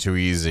be way too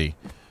easy.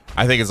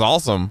 I think it's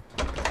awesome,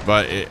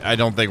 but I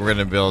don't think we're going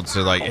to be able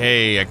to, like,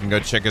 hey, I can go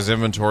check his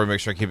inventory, make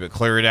sure I keep it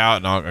cleared out,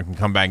 and I can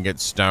come back and get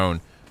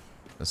stone.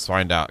 Let's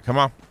find out. Come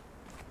on.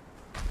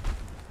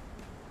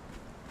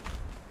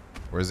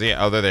 Where's he?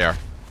 Oh, there they are.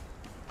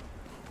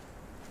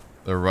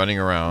 They're running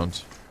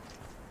around.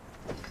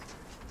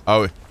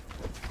 Oh,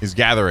 he's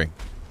gathering.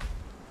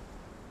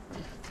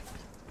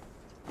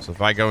 So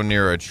if I go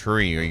near a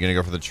tree, are you gonna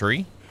go for the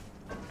tree?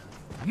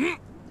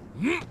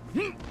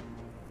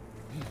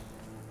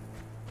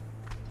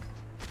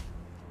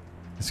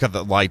 It's got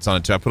the lights on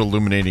it too. I put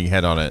illuminating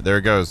head on it. There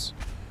it goes.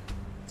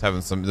 It's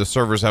having some. The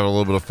server's having a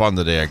little bit of fun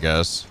today, I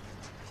guess.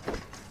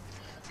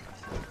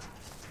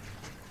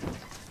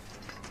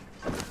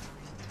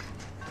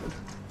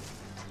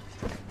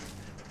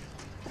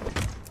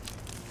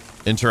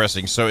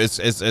 Interesting. So it's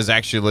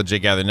actually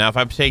legit gathering. Now, if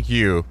I take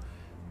you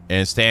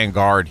and stand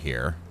guard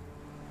here,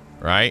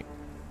 right?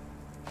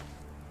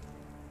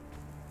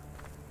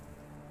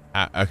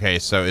 Okay,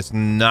 so it's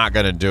not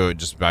gonna do it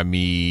just by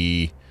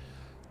me.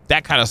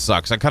 That kind of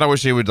sucks. I kind of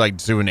wish it would like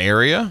do an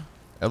area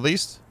at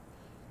least.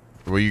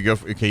 Where you go?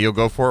 Okay, you'll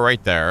go for it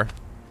right there.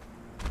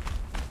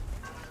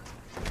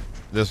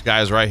 This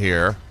guy's right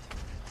here.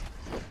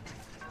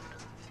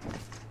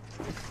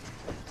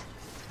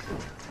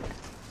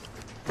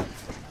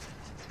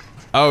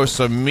 Oh,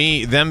 so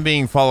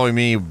them following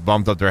me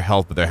bumped up their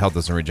health, but their health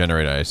doesn't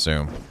regenerate, I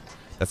assume.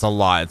 That's a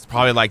lot. It's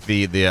probably like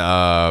the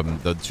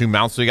 2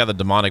 mounts we got, the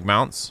demonic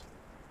mounts.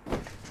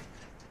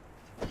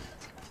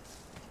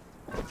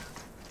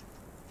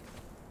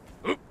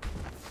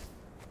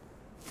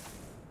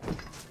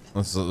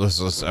 I'm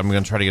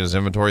gonna try to get his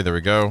inventory. There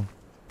we go.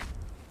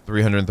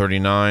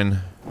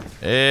 339.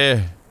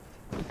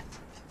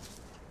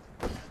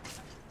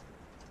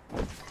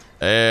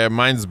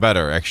 Mine's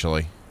better,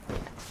 actually.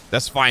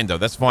 That's fine, though.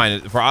 That's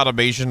fine. For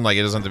automation, like,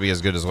 it doesn't have to be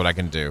as good as what I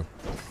can do.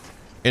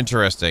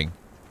 Interesting.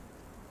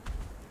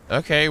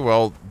 Okay,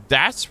 well,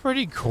 that's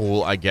pretty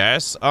cool, I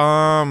guess.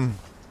 I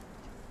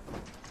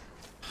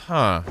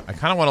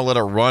kind of want to let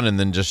it run and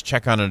then just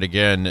check on it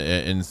again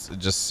and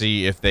just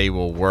see if they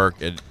will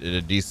work at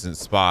a decent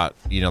spot.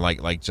 You know,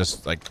 like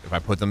just like if I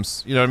put them,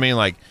 you know what I mean?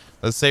 Like,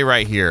 let's say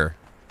right here.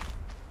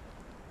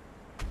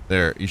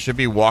 There, you should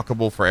be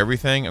walkable for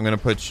everything. I'm gonna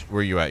put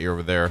where you at? You're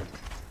over there.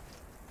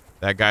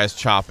 That guy's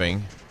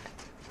chopping.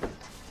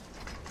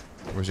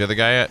 Where's the other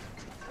guy at?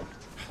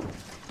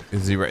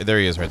 Is he right there?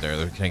 He is right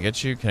there. Can I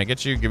get you? Can I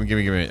get you? Give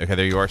me. Okay,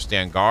 there you are.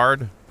 Stand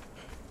guard.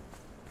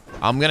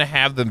 I'm gonna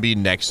have them be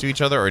next to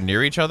each other or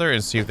near each other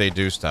and see if they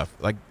do stuff.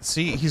 Like,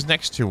 see, he's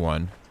next to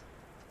one,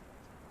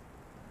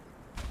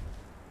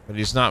 but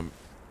he's not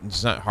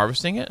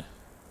harvesting it.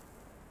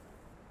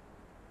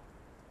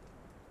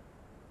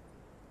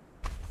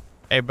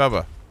 Hey,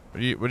 Bubba,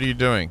 what are you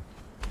doing?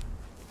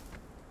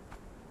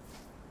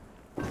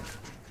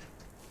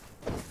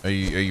 Are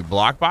you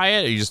blocked by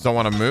it? Or you just don't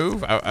want to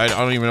move? I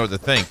don't even know what to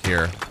think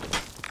here.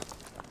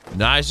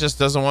 Nah, it just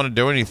doesn't want to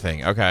do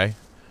anything. Okay.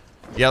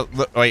 Yeah.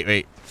 Look,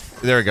 wait.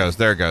 There it goes.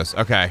 There it goes.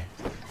 Okay.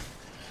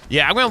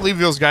 Yeah, I'm gonna leave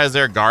those guys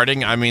there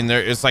guarding. I mean,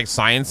 it's like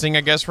sciencing,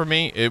 I guess, for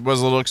me. It was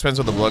a little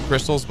expensive with the blood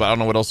crystals, but I don't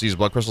know what else to use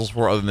blood crystals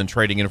for other than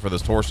trading in for the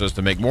torsos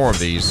to make more of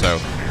these.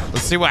 So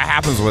let's see what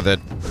happens with it.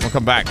 We'll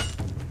come back.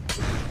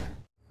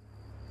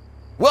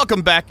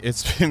 Welcome back.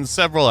 It's been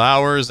several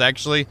hours,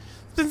 actually.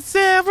 It's been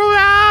several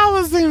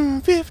hours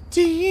and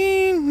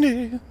 15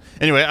 days.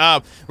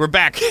 Anyway, we're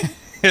back.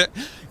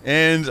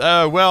 And,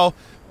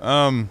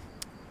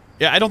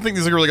 yeah, I don't think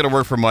these are really going to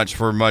work for much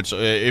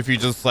if you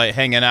just, like,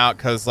 hanging out,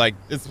 because, like,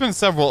 it's been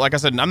several, like I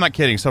said, I'm not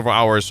kidding, several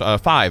hours,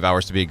 5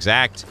 hours to be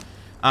exact.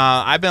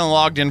 I've been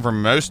logged in for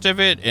most of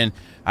it, and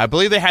I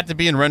believe they had to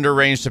be in render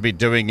range to be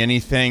doing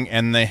anything,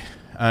 and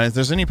if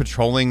there's any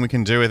patrolling we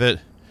can do with it,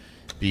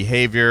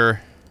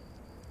 behavior,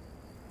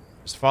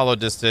 just follow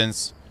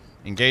distance,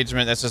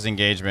 engagement, that's just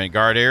engagement,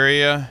 guard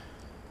area,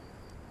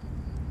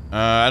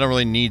 I don't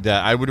really need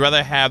that. I would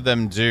rather have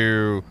them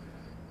do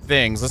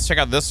things. Let's check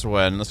out this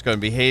one. Let's go in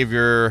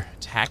behavior,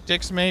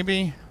 tactics,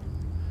 maybe.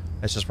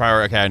 That's just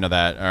prior. Okay, I know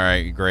that. All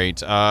right, great.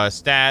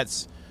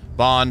 Stats,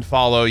 bond,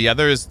 follow. Yeah,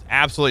 there's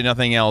absolutely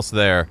nothing else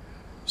there.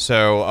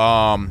 So,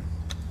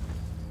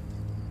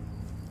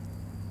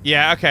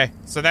 yeah, okay.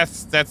 So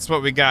that's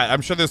what we got.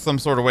 I'm sure there's some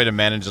sort of way to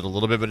manage it a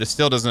little bit, but it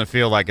still doesn't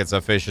feel like it's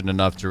efficient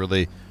enough to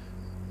really,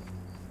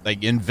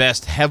 like,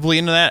 invest heavily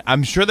into that.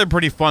 I'm sure they're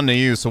pretty fun to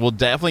use, so we'll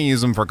definitely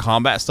use them for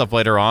combat stuff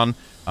later on.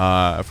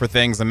 For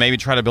things, and maybe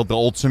try to build the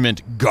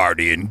ultimate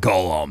guardian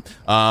golem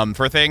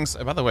for things.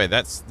 By the way,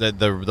 that's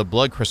the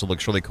blood crystal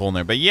looks really cool in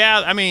there. But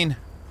yeah, I mean,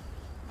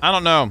 I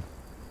don't know,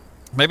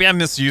 maybe I'm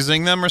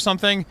misusing them or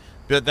something,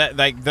 but that,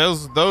 like,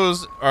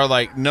 those are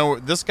like, no,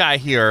 this guy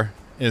here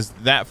is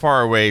that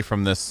far away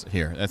from this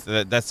here.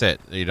 That's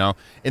it, you know.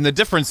 And the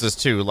differences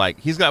too, like,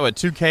 he's got what,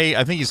 2K?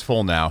 I think he's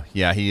full now.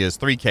 Yeah, he is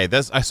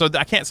 3K. So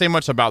I can't say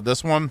much about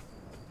this one.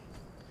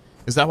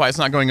 Is that why it's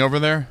not going over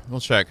there? We'll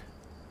check.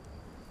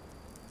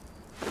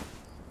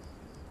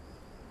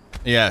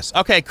 Yes.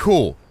 Okay,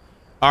 cool.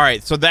 All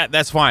right, so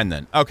that's fine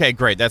then. Okay,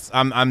 great.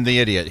 I'm the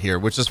idiot here,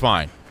 which is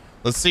fine.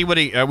 Let's see what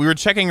we were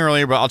checking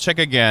earlier, but I'll check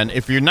again.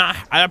 If you're not,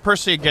 I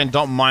personally, again,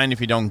 don't mind if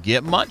you don't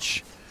get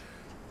much.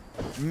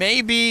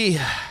 Maybe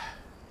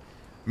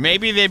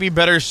they'd be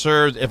better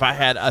served if I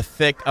had a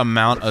thick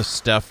amount of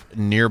stuff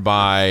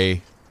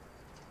nearby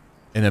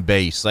in a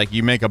base. Like,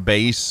 you make a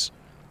base.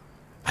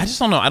 I just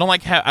don't know. I don't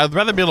like I'd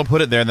rather be able to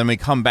put it there than we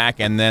come back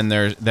and then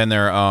they've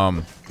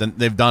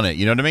done it.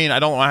 You know what I mean? I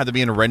don't want to have to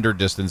be in a render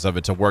distance of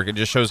it to work. It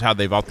just shows how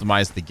they've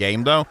optimized the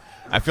game, though.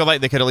 I feel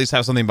like they could at least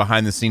have something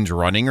behind the scenes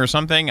running or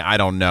something. I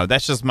don't know.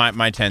 That's just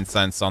my 10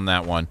 cents on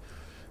that one.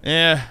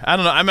 Yeah, I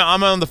don't know.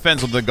 I'm on the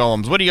fence with the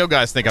golems. What do you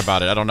guys think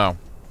about it? I don't know.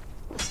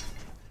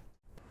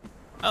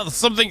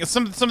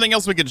 Something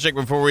else we could check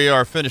before we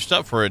are finished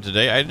up for it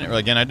today. I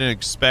didn't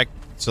expect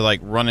to, like,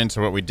 run into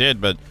what we did,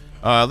 but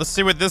let's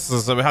see what this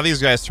is, how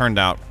these guys turned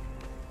out.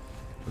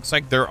 Looks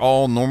like they're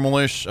all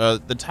normal-ish.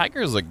 The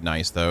tigers look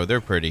nice, though.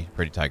 They're pretty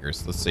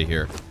tigers. Let's see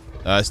here.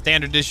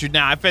 Standard issue.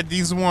 Now, I fed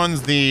these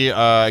ones the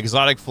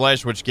exotic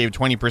flesh, which gave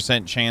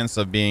 20% chance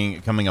of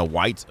becoming a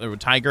white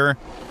tiger.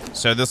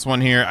 So this one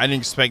here, I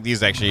didn't expect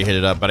these to actually hit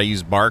it up, but I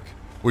used bark,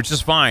 which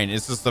is fine.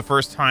 It's just the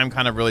first time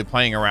kind of really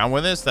playing around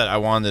with this that I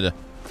wanted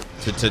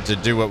to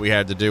do what we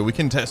had to do. We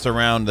can test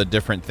around the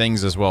different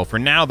things as well. For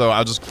now, though,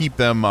 I'll just keep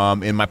them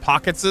in my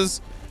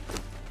pockets,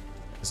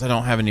 because I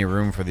don't have any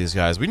room for these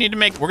guys. We're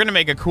gonna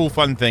make a cool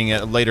fun thing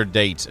at a later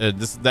date.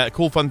 That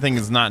cool fun thing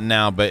is not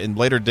now, but in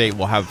later date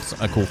we'll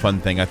have a cool fun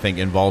thing, I think,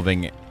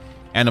 involving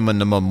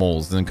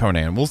animals and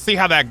Conan. We'll see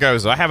how that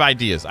goes. I have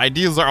ideas.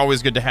 Ideas are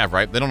always good to have,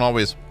 right? They don't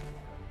always,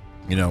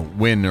 you know,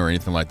 win or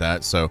anything like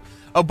that. So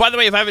Oh, by the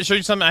way, if I haven't showed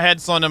you something, I had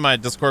someone in my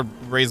Discord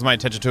raise my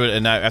attention to it,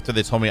 and after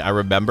they told me, I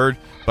remembered.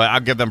 But I'll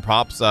give them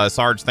props.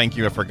 Sarge, thank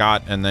you. I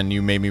forgot, and then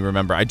you made me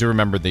remember. I do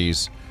remember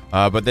these.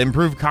 But the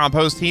improved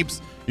compost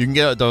heaps, you can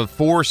get the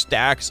 4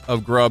 stacks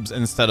of grubs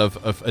instead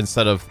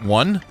of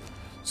 1.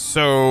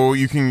 So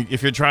you can,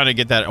 if you're trying to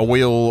get that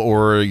oil,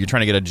 or you're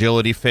trying to get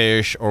agility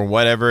fish, or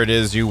whatever it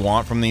is you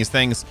want from these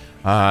things,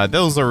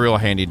 those are real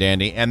handy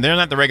dandy. And they're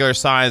not the regular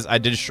size. I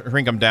did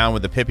shrink them down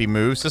with the Pippy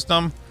Move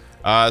system.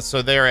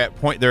 So they're at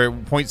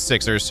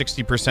 0.6. They're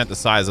 60% the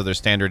size of their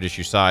standard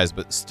issue size,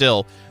 but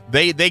still,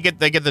 they get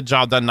the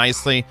job done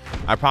nicely.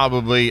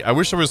 I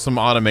wish there was some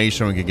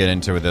automation we could get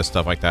into with this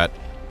stuff like that.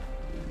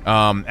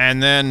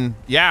 And then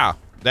yeah.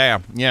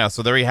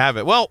 So there you have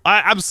it. Well,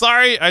 I'm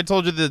sorry I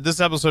told you that this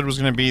episode was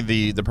going to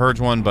be the Purge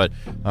one, but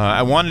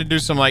I wanted to do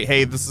some like,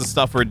 hey, this is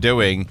stuff we're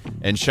doing,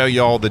 and show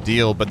you all the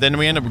deal. But then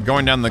we end up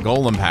going down the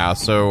Golem path,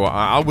 so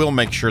I will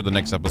make sure the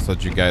next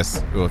episode you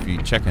guys, well, if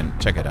you check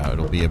it out,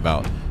 it'll be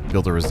about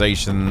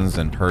builderizations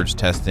and purge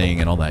testing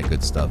and all that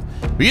good stuff.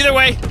 But either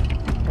way,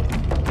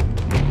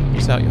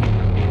 peace out,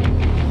 y'all.